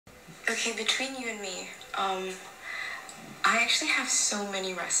Okay, between you and me, I actually have so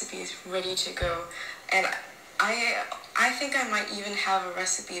many recipes ready to go, and I think I might even have a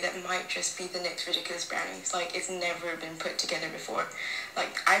recipe that might just be the next ridiculous brownies. Like, it's never been put together before.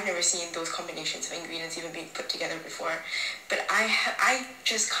 Like, I've never seen those combinations of ingredients even being put together before. But I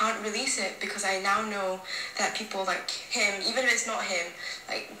just can't release it because I now know that people like him, even if it's not him,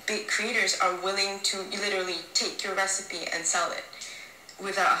 like big creators are willing to literally take your recipe and sell it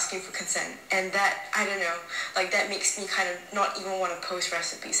without asking for consent. And that, I don't know, like that makes me kind of not even want to post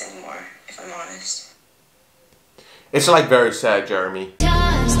recipes anymore, if I'm honest. It's like very sad, Jeremy.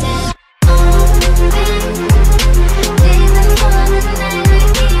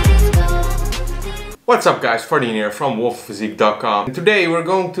 What's up guys, Ferdinand here from wolfphysique.com. Today we're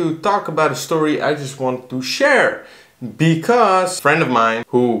going to talk about a story I just want to share. Because a friend of mine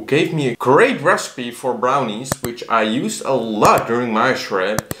who gave me a great recipe for brownies, which I used a lot during my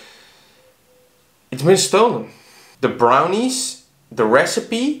shred, it's been stolen. The brownies, the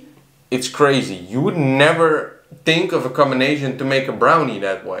recipe, it's crazy. You would never think of a combination to make a brownie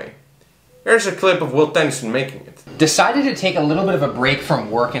that way. Here's a clip of Will Tennyson making it. Decided to take a little bit of a break from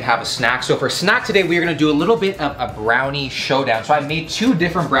work and have a snack. So for a snack today, we're gonna do a little bit of a brownie showdown. So I made two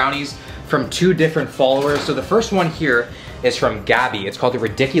different brownies from two different followers. So the first one here is from Gabby. It's called the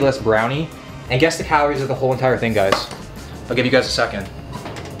Ridiculous Brownie. And guess the calories of the whole entire thing, guys. I'll give you guys a second.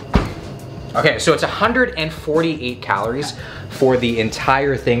 Okay, so it's 148 calories for the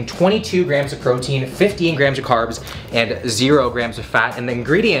entire thing. 22 grams of protein, 15 grams of carbs, and 0 grams of fat. And the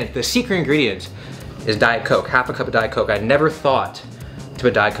ingredient, the secret ingredient, is Diet Coke, half a cup of Diet Coke. I never thought to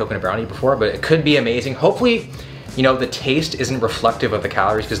put Diet Coke in a brownie before, but it could be amazing. Hopefully, you know, the taste isn't reflective of the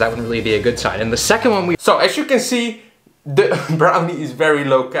calories because that wouldn't really be a good sign. And the second one So as you can see, the brownie is very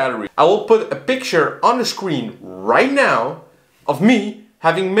low calorie. I will put a picture on the screen right now of me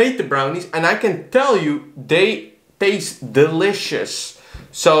having made the brownies, and I can tell you they taste delicious.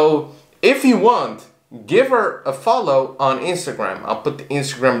 So if you want, give her a follow on Instagram. I'll put the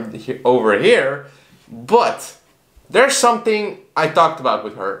Instagram over here. But there's something I talked about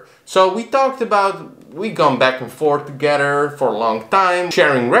with her. So we talked about, we've gone back and forth together for a long time,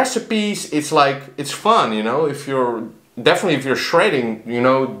 sharing recipes. It's like, it's fun, you know, if you're shredding, you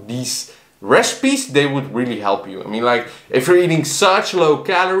know, these recipes, they would really help you. I mean, like, if you're eating such low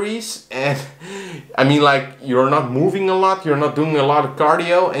calories and, I mean, like, you're not moving a lot, you're not doing a lot of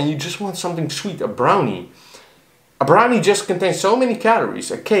cardio, and you just want something sweet, a brownie. A brownie just contains so many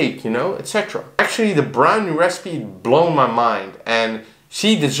calories, a cake, you know, etc. Actually, the brownie recipe blew my mind, and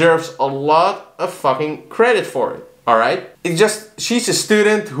she deserves a lot of fucking credit for it, alright? It's just, she's a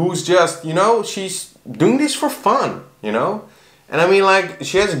student who's just, you know, she's doing this for fun, you know? And I mean, like,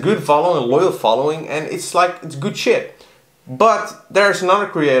 she has a good following, a loyal following, and it's like, it's good shit. But there's another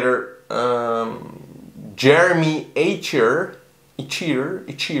creator, Jeremy Ethier.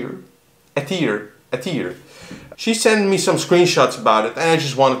 She sent me some screenshots about it, and I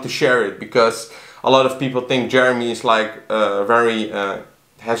just wanted to share it because a lot of people think Jeremy is like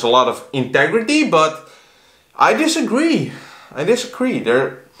has a lot of integrity, but I disagree.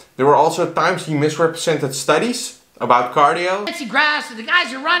 There were also times he misrepresented studies about cardio. Fancy grass, and the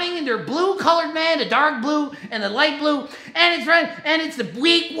guys are running, and they're blue-colored men, the dark blue and the light blue, and it's right, and it's the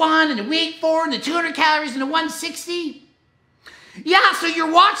week 1 and the week 4 and the 200 calories and the 160. Yeah, so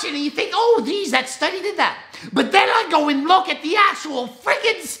you're watching and you think, oh, geez, that study did that. But then I go and look at the actual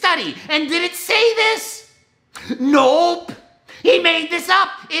friggin' study, and did it say this? Nope. He made this up.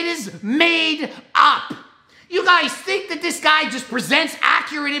 It is made up. You guys think that this guy just presents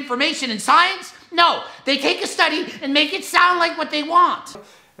accurate information in science? No, they take a study and make it sound like what they want.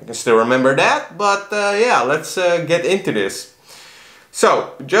 I can still remember that, but yeah, let's get into this.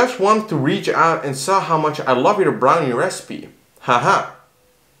 So, just wanted to reach out and saw how much I love your brownie recipe. Haha.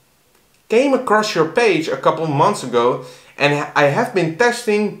 Came across your page a couple of months ago, and I have been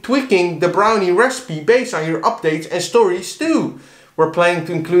tweaking the brownie recipe based on your updates and stories too. We're planning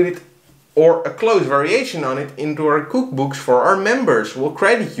to include it or a close variation on it into our cookbooks for our members. We'll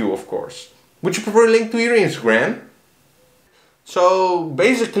credit you, of course. Would you prefer a link to your Instagram? So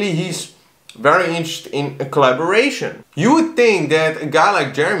basically he's very interested in a collaboration. You would think that a guy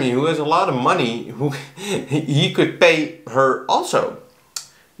like Jeremy, who has a lot of money, he could pay her also.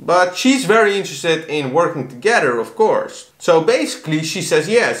 But she's very interested in working together, of course. So basically she says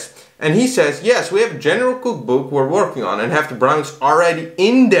yes. And he says, yes, we have a general cookbook we're working on and have the brownies already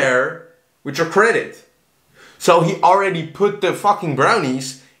in there with your credit. So he already put the fucking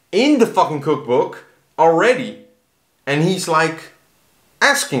brownies in the fucking cookbook already. And he's like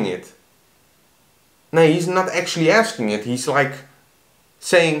asking it. No, he's not actually asking it. He's like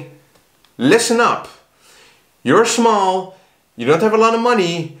saying, listen up. You're small, you don't have a lot of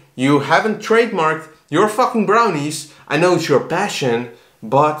money, you haven't trademarked your fucking brownies. I know it's your passion,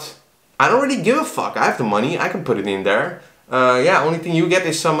 but I don't really give a fuck. I have the money, I can put it in there. Yeah, only thing you get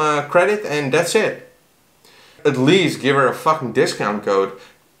is some credit and that's it. At least give her a fucking discount code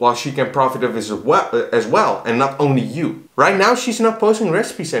while she can profit of it as well, and not only you. Right now she's not posting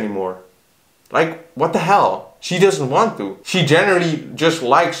recipes anymore. Like, what the hell? She doesn't want to. She generally just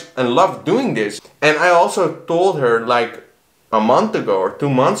likes and loves doing this. And I also told her like a month ago or 2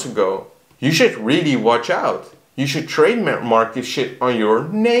 months ago, you should really watch out. You should trademark this shit on your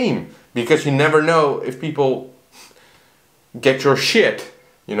name, because you never know if people get your shit,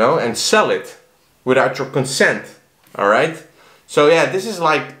 you know, and sell it without your consent. Alright? So yeah, this is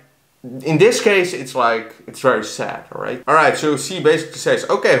like, in this case, it's like, it's very sad, alright? Alright, so she basically says,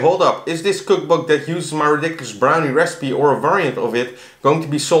 okay, hold up. Is this cookbook that uses my ridiculous brownie recipe or a variant of it going to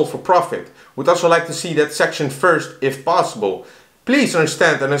be sold for profit? Would also like to see that section first, if possible. Please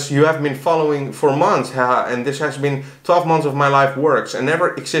understand that as you have been following for months, and this has been 12 months of my life works and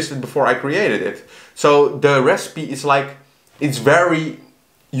never existed before I created it. So the recipe is like, it's very,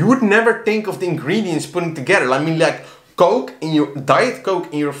 you would never think of the ingredients putting together. I mean, like, Coke in your Diet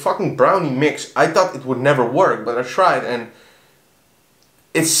Coke in your fucking brownie mix. I thought it would never work, but I tried and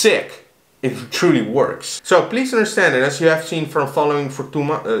it's sick. It truly works. So please understand that as you have seen from following for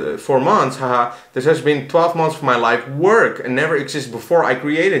 4 months, this has been 12 months of my life work and never existed before I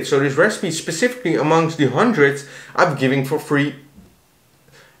created. So this recipe specifically amongst the hundreds I'm giving for free,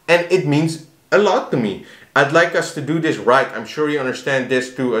 and it means a lot to me. I'd like us to do this right. I'm sure you understand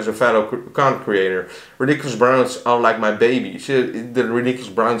this too as a fellow content creator. Ridiculous Browns are like my baby. The Ridiculous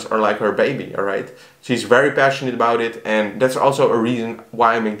Browns are like her baby, alright? She's very passionate about it, and that's also a reason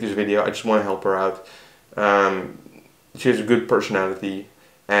why I make this video. I just want to help her out. She has a good personality,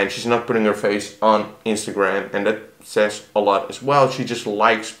 and she's not putting her face on Instagram, and that says a lot as well. She just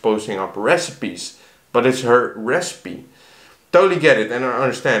likes posting up recipes, but it's her recipe. Totally get it, and I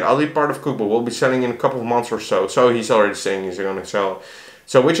understand. I'll be part of Cookbook. We'll be selling in a couple of months or so. So he's already saying he's going to sell.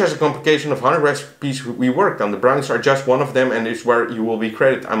 So which has a complication of 100 recipes we worked on. The brownies are just one of them, and is where you will be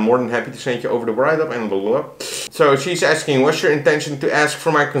credited. I'm more than happy to send you over the write-up and blah blah blah. So she's asking, what's your intention to ask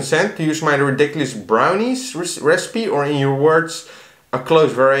for my consent to use my ridiculous brownies recipe, or in your words, a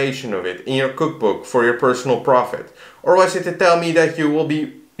close variation of it in your cookbook for your personal profit? Or was it to tell me that you will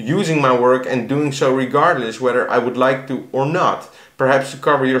be using my work and doing so regardless whether I would like to or not? Perhaps to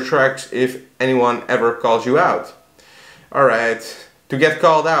cover your tracks if anyone ever calls you out. Alright, to get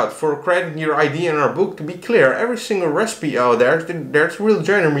called out for crediting your idea in our book. To be clear, every single recipe out there's real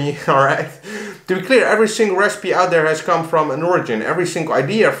Jeremy, alright? To be clear, every single recipe out there has come from an origin. Every single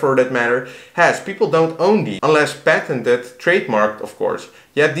idea, for that matter, has. People don't own these, unless patented, trademarked, of course.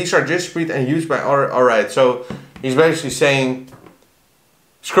 Yet these are distributed and used by other. Alright, so he's basically saying,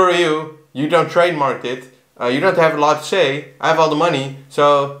 screw you, you don't trademark it, you don't have a lot to say, I have all the money,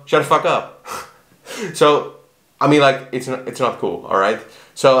 so shut the fuck up. So, I mean, like, it's not cool, alright?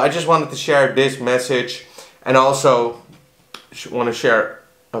 So I just wanted to share this message, and also want to share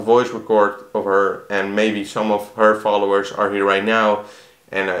a voice record of her, and maybe some of her followers are here right now,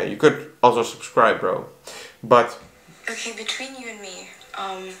 and you could also subscribe, bro. But okay, between you and me,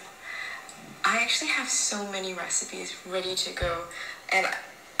 I actually have so many recipes ready to go, and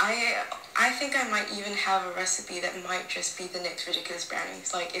I think I might even have a recipe that might just be the next ridiculous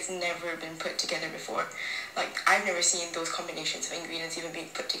brownies. Like, it's never been put together before. Like, I've never seen those combinations of ingredients even being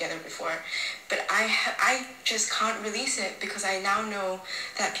put together before. But I just can't release it because I now know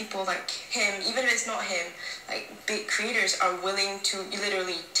that people like him, even if it's not him, like big creators are willing to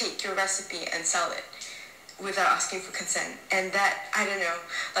literally take your recipe and sell it without asking for consent. And that, I don't know,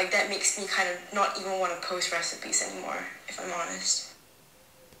 like that makes me kind of not even want to post recipes anymore, if I'm honest.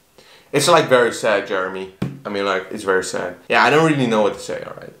 it's like very sad, Jeremy. I mean, like, it's very sad. Yeah, I don't really know what to say,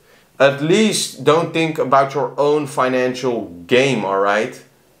 alright? At least don't think about your own financial game, alright?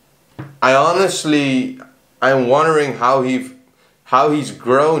 I'm wondering how he's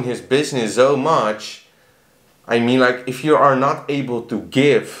grown his business so much. I mean, like, if you are not able to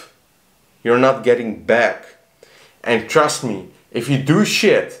give, you're not getting back. And trust me, if you do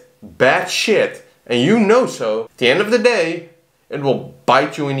shit, bad shit, and you know so, at the end of the day, it will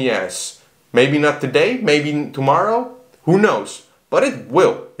bite you in the ass. Maybe not today, maybe tomorrow, who knows? But it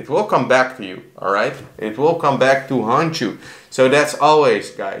will. It will come back to you, alright? It will come back to haunt you. So that's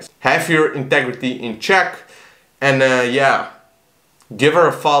always, guys. Have your integrity in check. And yeah, give her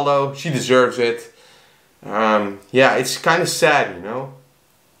a follow. She deserves it. Yeah, it's kind of sad, you know?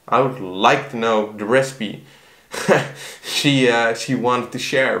 I would like to know the recipe she wanted to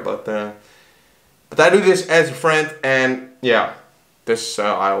share, but But I do this as a friend, and yeah, this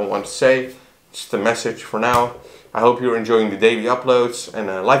I want to say. Just a message for now. I hope you're enjoying the daily uploads, and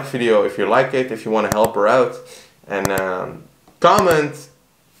like the video if you like it, if you want to help her out, and comment,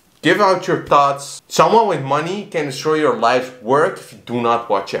 give out your thoughts. Someone with money can destroy your life's work if you do not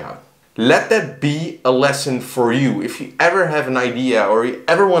watch out. Let that be a lesson for you. If you ever have an idea or you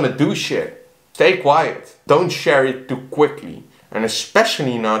ever want to do shit, stay quiet. Don't share it too quickly, and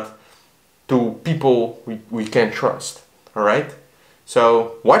especially not to people we can't trust. Alright?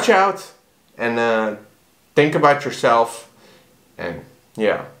 So watch out and think about yourself, and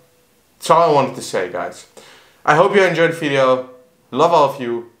yeah, that's all I wanted to say, guys. I hope you enjoyed the video. Love all of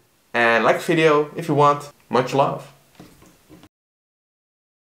you, and like the video if you want. Much love.